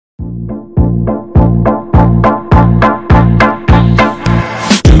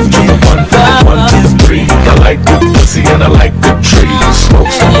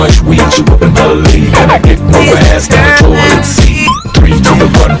put you up in the lead, and I get more ass than a toilet seat. 3 to the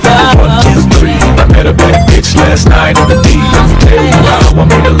 1, from the 1 to the 3. I met a bad bitch last night in the D. Let me tell you how I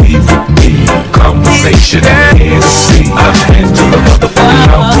made her leave with me. Conversation and Hennessy. I'm into the motherfucking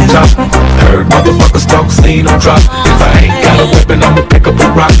mountaintop. Heard motherfuckers talk, seen them drop. If I ain't got a weapon, I'ma pick up a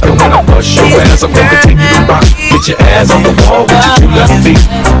rock. And when I bust your ass, I'm gonna continue to rock. Get your ass on the wall with your 2 left feet.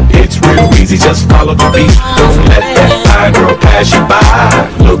 It's real easy, just follow the beat. Don't let that fine girl pass you by.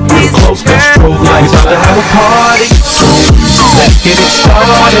 Look real close, cause strobe lights about to have a party. Let's get it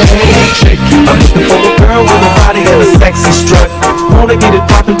started. I'm looking for a girl with a body and a sexy strut. Wanna get it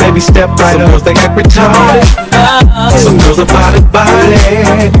poppin', baby, step right up. Some girls, they got retarded. Some girls are body.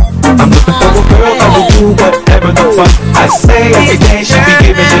 I'm looking for a girl that will do whatever the fuck I say. Every day she be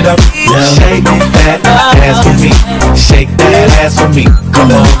giving it up. Shake that ass for me. Shake that ass for me.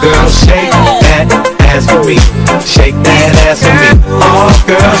 Come on, girl, shake that ass for me. Shake that ass for me. Oh,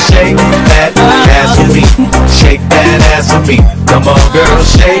 girl, shake that ass for me. Shake that ass for me. Come on, girl,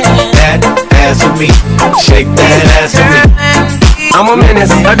 shake that ass for me. Shake that ass for me. I'm a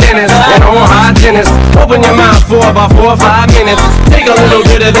menace, a dentist, and I'm a hygienist. Open your mouth for about 4 or 5 minutes. Take a little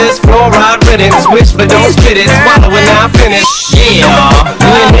bit of this fluoride riddance. Switch but don't spit it, swallow it now finish. Yeah,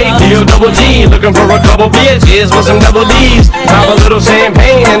 me and Nate deal double G. Looking for a couple bitches with some double D's. Pop a little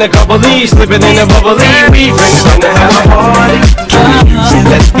champagne and a couple D's. Slip it in the bubbly. We friends come to have a party.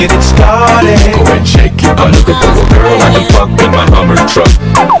 Let's get it started. Go and shake it. I'm looking for a girl I can fuck in my Hummer truck.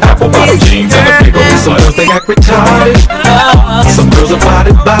 Apple bottom jeans and a big old slut. They got retarded. Some girls are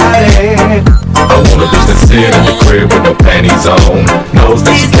body. I want a bitch that sit in the crib with no panties on. Knows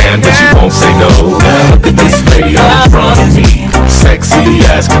that she can, but she won't say no. Look at this lady in front of me, sexy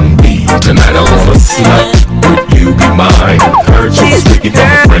as can be. Tonight I want a slut. Would you be mine? Heard you was freaky from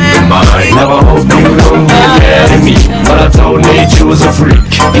a friend of mine. Never hope you don't get mad at me, but I told Nate you was a freak.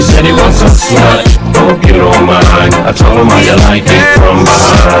 He said he wants a slut. Hope you don't mind. I told him how you like it from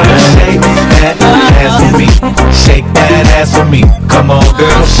behind. Shake that ass for me. Shake that ass for me. Come on,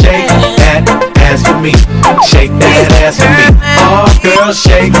 girl, shake that ass for me. Shake that ass for me. Oh, girl,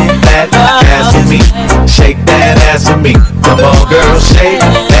 shake that ass for me. Shake that ass for me. Come on, girl, shake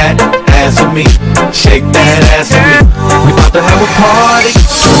that ass for me. Shake that ass for me. We about to have a party.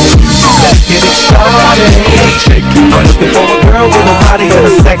 Let's get it started. I'm looking for a girl with a body and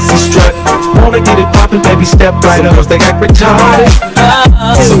a sexy strut. Wanna get it poppin', baby, step right up. Cause they got retarded.